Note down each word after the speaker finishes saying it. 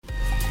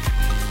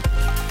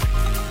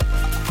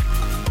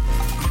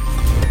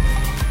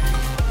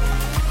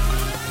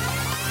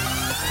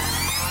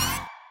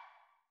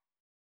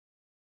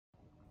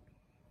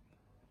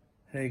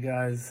Hey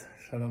guys,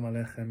 Shalom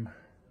Aleichem.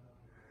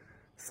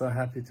 So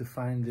happy to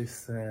find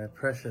this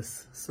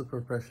precious, super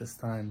precious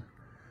time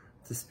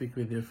to speak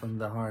with you from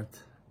the heart.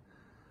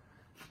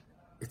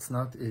 It's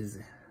not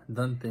easy.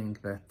 Don't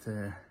think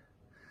that,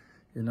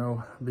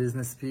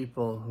 business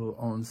people who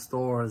own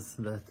stores,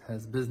 that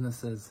has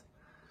businesses,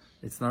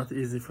 it's not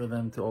easy for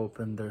them to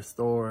open their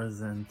stores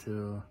and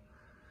to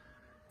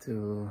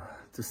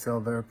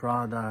sell their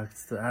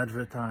products, to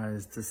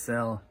advertise, to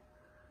sell.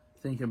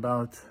 Think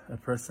about a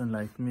person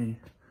like me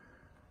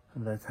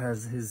that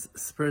has his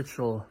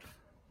spiritual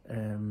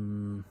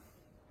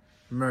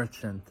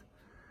merchant,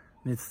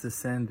 needs to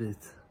send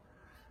it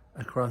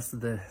across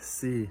the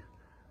sea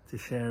to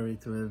share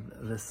it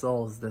with the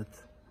souls that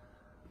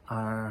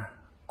are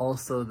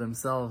also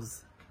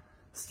themselves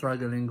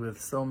struggling with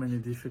so many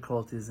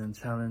difficulties and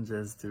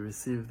challenges to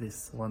receive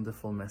this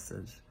wonderful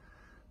message.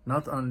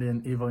 Not only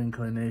an evil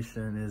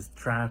inclination is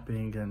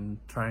trapping and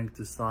trying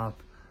to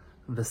stop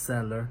the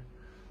seller,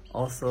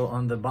 also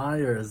on the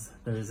buyers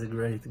there is a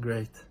great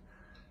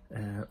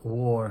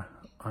war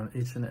on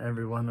each and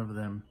every one of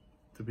them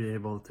to be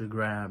able to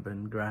grab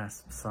and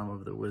grasp some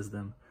of the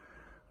wisdom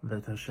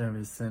that Hashem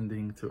is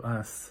sending to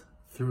us,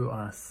 through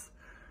us,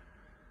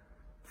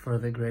 for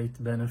the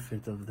great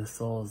benefit of the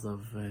souls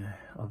of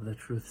the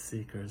truth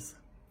seekers.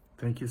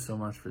 Thank you so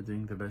much for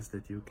doing the best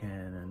that you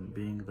can and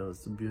being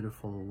those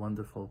beautiful,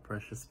 wonderful,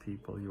 precious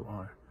people you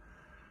are.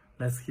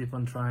 Let's keep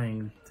on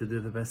trying to do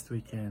the best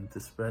we can to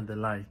spread the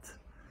light.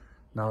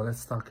 Now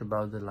let's talk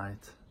about the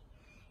light.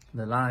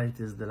 The light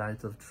is the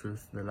light of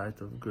truth, the light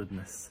of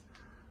goodness.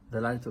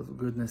 The light of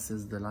goodness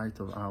is the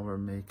light of our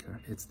Maker.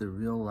 It's the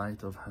real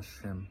light of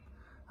Hashem.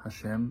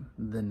 Hashem,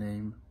 the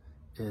name,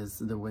 is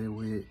the way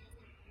we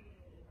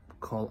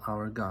call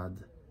our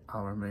God,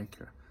 our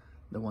Maker,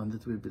 the one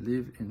that we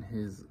believe in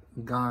His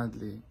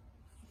godly,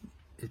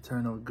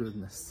 eternal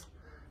goodness.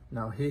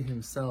 Now He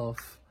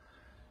Himself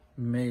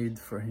made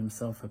for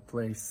Himself a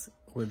place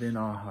within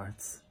our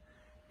hearts.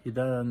 He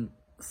done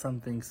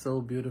something so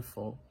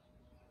beautiful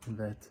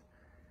that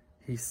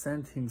He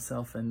sent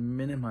Himself and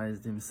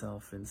minimized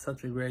Himself in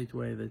such a great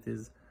way that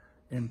is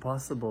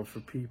impossible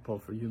for people,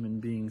 for human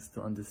beings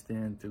to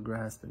understand, to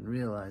grasp and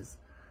realize.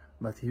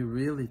 But He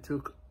really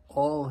took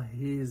all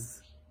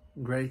His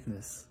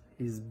greatness,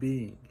 His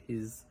being,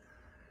 His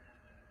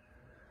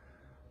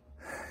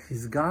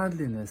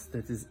godliness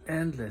that is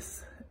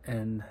endless,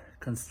 and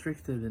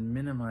constricted and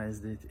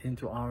minimized it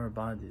into our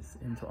bodies,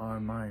 into our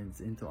minds,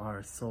 into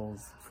our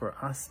souls, for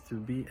us to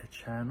be a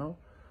channel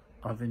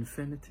of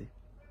infinity,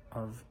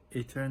 of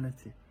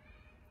eternity.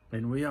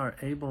 When we are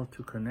able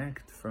to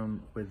connect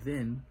from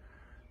within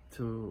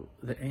to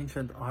the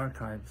ancient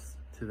archives,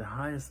 to the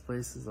highest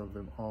places of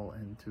them all,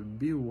 and to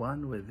be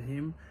one with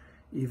Him,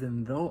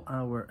 even though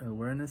our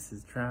awareness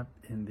is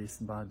trapped in this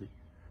body.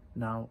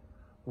 Now,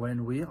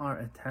 when we are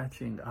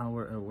attaching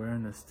our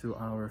awareness to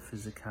our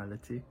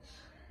physicality,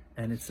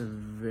 and it's a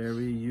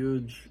very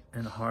huge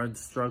and hard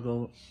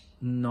struggle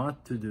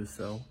not to do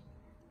so,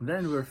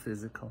 then we're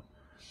physical.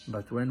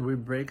 But when we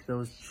break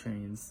those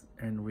chains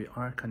and we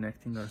are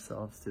connecting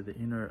ourselves to the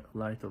inner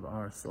light of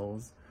our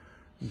souls,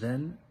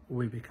 then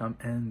we become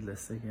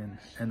endless again,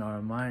 and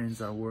our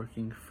minds are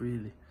working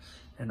freely,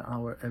 and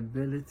our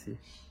ability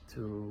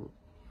to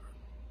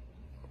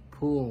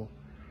pull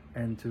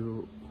and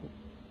to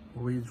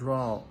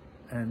withdraw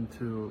and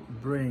to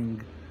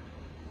bring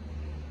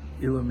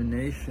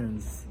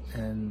illuminations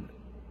and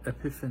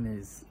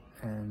epiphanies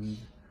and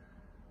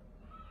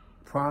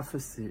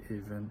prophecy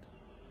even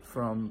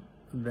from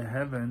the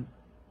heavens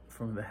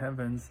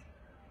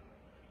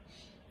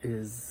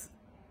is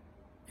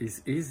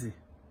easy.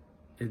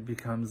 It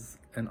becomes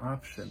an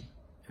option.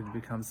 It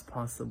becomes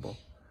possible.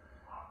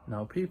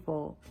 Now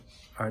people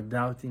are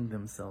doubting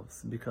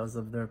themselves because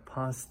of their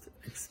past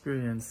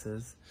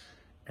experiences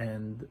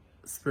and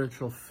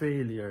spiritual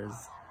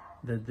failures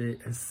that they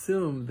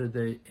assume that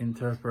they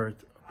interpret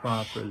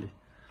properly,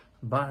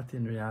 but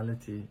in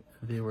reality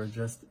they were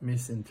just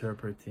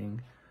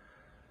misinterpreting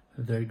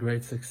their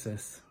great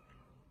success.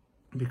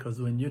 Because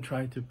when you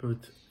try to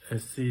put a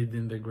seed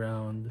in the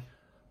ground,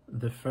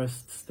 the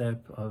first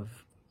step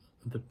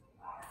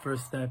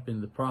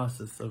in the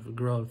process of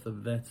growth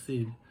of that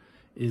seed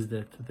is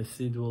that the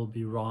seed will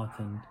be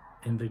rotten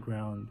in the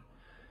ground.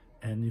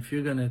 And if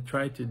you're gonna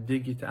try to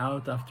dig it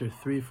out after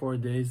 3-4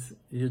 days,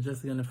 you're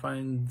just gonna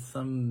find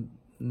some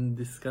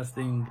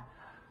disgusting,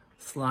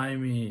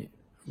 slimy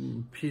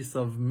piece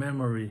of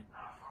memory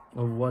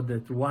of what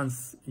that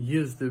once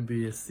used to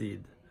be a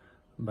seed.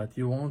 But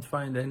you won't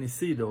find any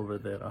seed over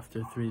there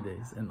after 3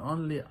 days. And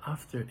only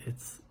after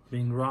it's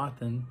being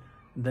rotten,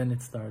 then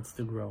it starts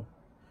to grow.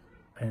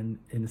 And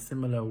in a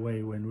similar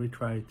way, when we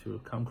try to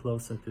come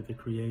closer to the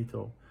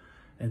Creator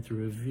and to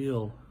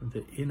reveal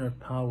the inner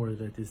power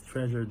that is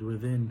treasured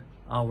within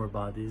our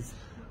bodies,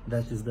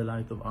 that is the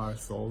light of our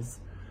souls,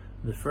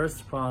 the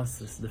first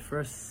process, the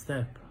first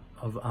step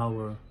of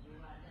our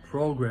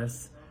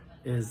progress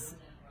is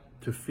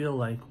to feel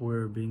like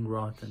we're being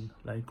rotten,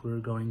 like we're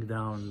going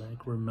down,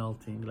 like we're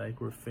melting, like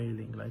we're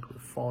failing, like we're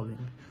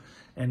falling.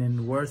 and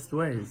in worst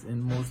ways,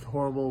 in most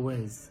horrible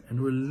ways,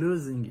 and we're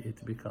losing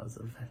it because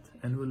of that,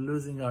 and we're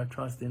losing our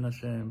trust in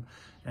Hashem,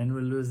 and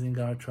we're losing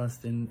our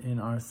trust in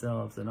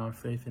ourselves, and our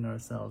faith in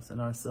ourselves, and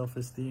our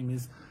self-esteem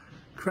is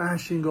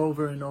crashing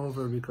over and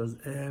over, because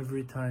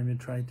every time you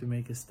try to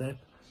make a step,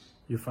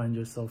 you find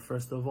yourself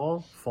first of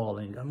all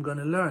falling. I'm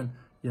gonna learn.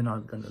 You're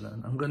not gonna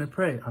learn. I'm gonna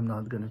pray. I'm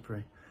not gonna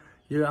pray.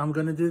 I'm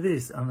gonna do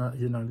this.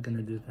 You're not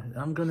gonna do that.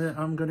 I'm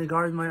gonna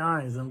guard my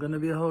eyes. I'm gonna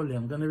be holy.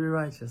 I'm gonna be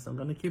righteous. I'm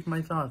gonna keep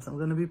my thoughts. I'm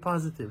gonna be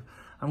positive.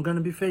 I'm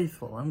gonna be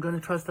faithful. I'm gonna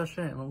trust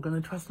Hashem. I'm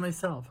gonna trust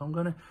myself. I'm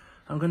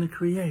gonna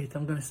create.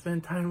 I'm gonna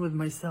spend time with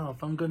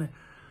myself. I'm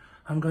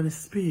gonna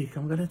speak.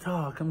 I'm gonna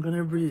talk. I'm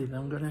gonna breathe.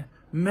 I'm gonna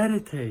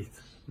meditate.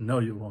 No,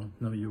 you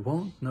won't. No, you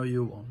won't. No,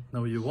 you won't.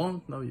 No, you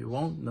won't. No, you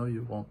won't. No,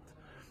 you won't.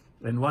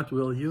 And what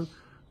will you?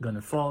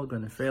 Gonna fall,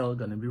 gonna fail,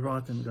 gonna be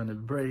rotten, gonna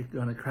break,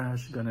 gonna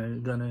crash,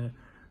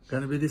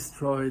 gonna be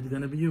destroyed,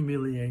 gonna be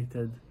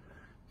humiliated.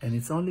 And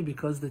it's only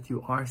because that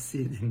you are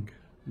seeding.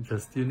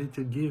 Just you need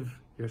to give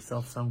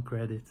yourself some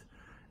credit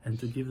and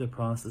to give the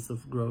process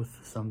of growth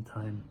some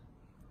time.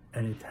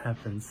 And it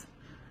happens.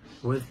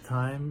 With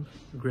time,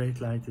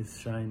 great light is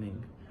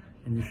shining.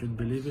 And you should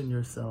believe in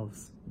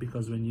yourselves,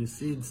 because when you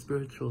seed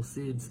spiritual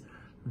seeds,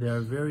 they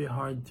are very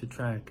hard to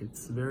track.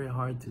 It's very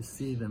hard to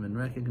see them and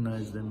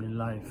recognize them in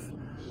life.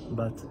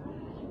 But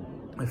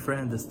a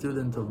friend, a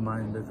student of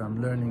mine that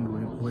I'm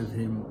learning with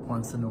him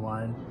once in a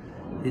while,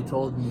 he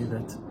told me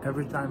that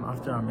every time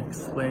after I'm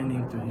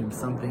explaining to him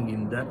something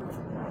in depth,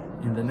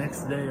 in the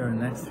next day or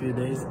next few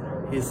days,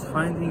 he's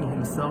finding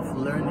himself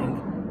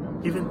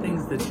learning even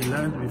things that he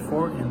learned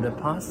before in the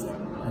past,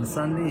 and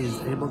suddenly he's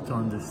able to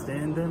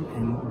understand them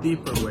in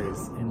deeper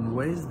ways, in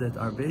ways that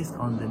are based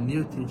on the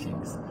new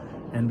teachings.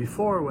 And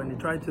before, when he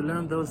tried to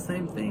learn those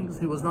same things,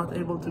 he was not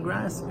able to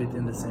grasp it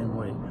in the same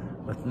way.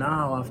 But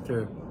now,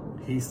 after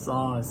he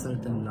saw a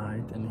certain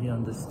light and he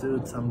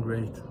understood some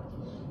great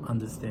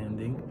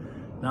understanding,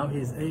 now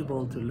he's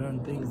able to learn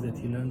things that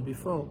he learned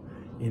before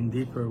in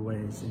deeper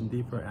ways, in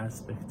deeper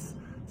aspects.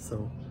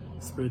 So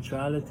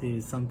spirituality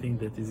is something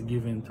that is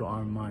given to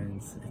our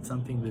minds. It's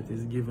something that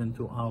is given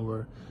to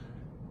our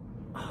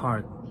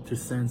heart to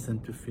sense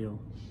and to feel.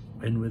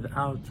 And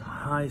without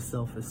high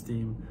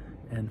self-esteem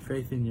and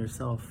faith in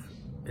yourself,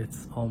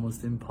 it's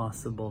almost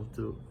impossible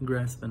to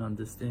grasp and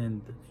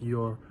understand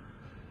your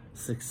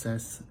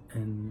success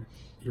and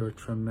your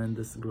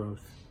tremendous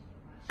growth.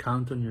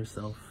 Count on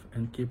yourself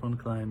and keep on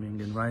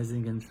climbing and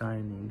rising and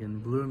shining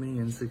and blooming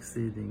and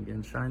succeeding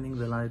and shining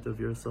the light of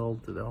your soul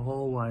to the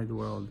whole wide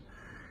world.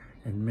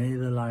 And may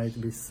the light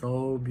be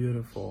so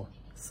beautiful,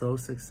 so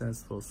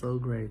successful, so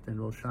great, and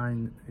will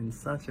shine in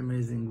such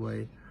amazing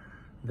way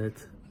that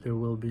there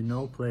will be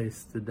no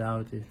place to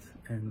doubt it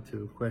and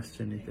to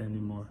question it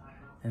anymore.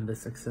 And the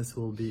success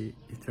will be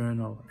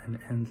eternal and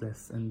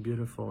endless and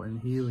beautiful and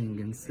healing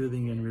and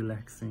soothing and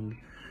relaxing.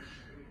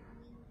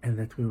 And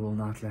that we will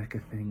not lack a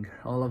thing,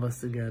 all of us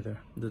together.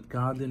 That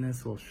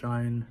godliness will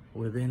shine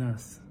within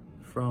us,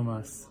 from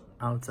us,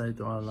 outside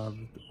to our loved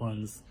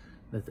ones.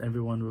 That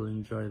everyone will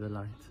enjoy the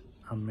light.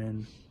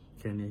 Amen.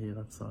 Ken Yehi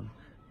Ratzon.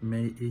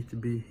 May it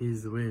be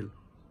His will.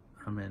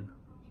 Amen.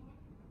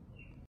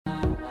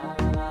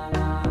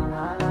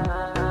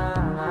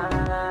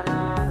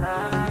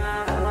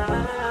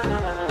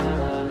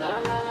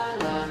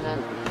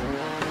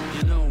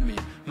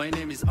 My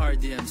name is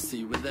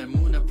RDMC with the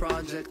Emunah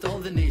Project, all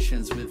the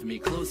nations with me.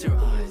 Close your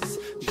eyes,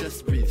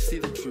 just breathe, see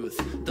the truth.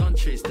 Don't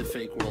chase the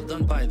fake world,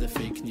 don't buy the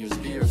fake news.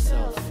 Be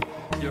yourself,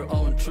 your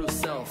own true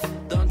self.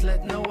 Don't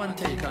let no one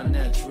take our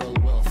natural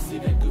wealth. See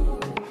the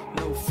good,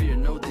 no fear,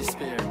 no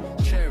despair.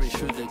 Cherish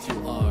who that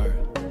you are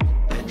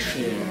and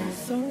share.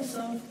 Source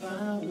of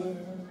power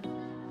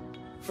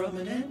from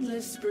an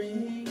endless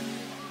spring.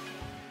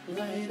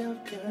 Light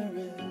of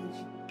courage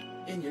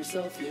in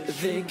yourself,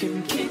 they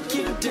can kick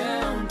you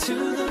down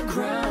to the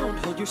ground.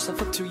 Hold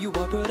yourself up to you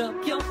are, put up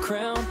your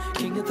crown.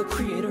 King of the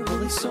creator,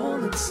 holy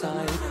soul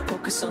inside.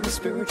 Focus on the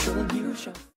spiritual and you shall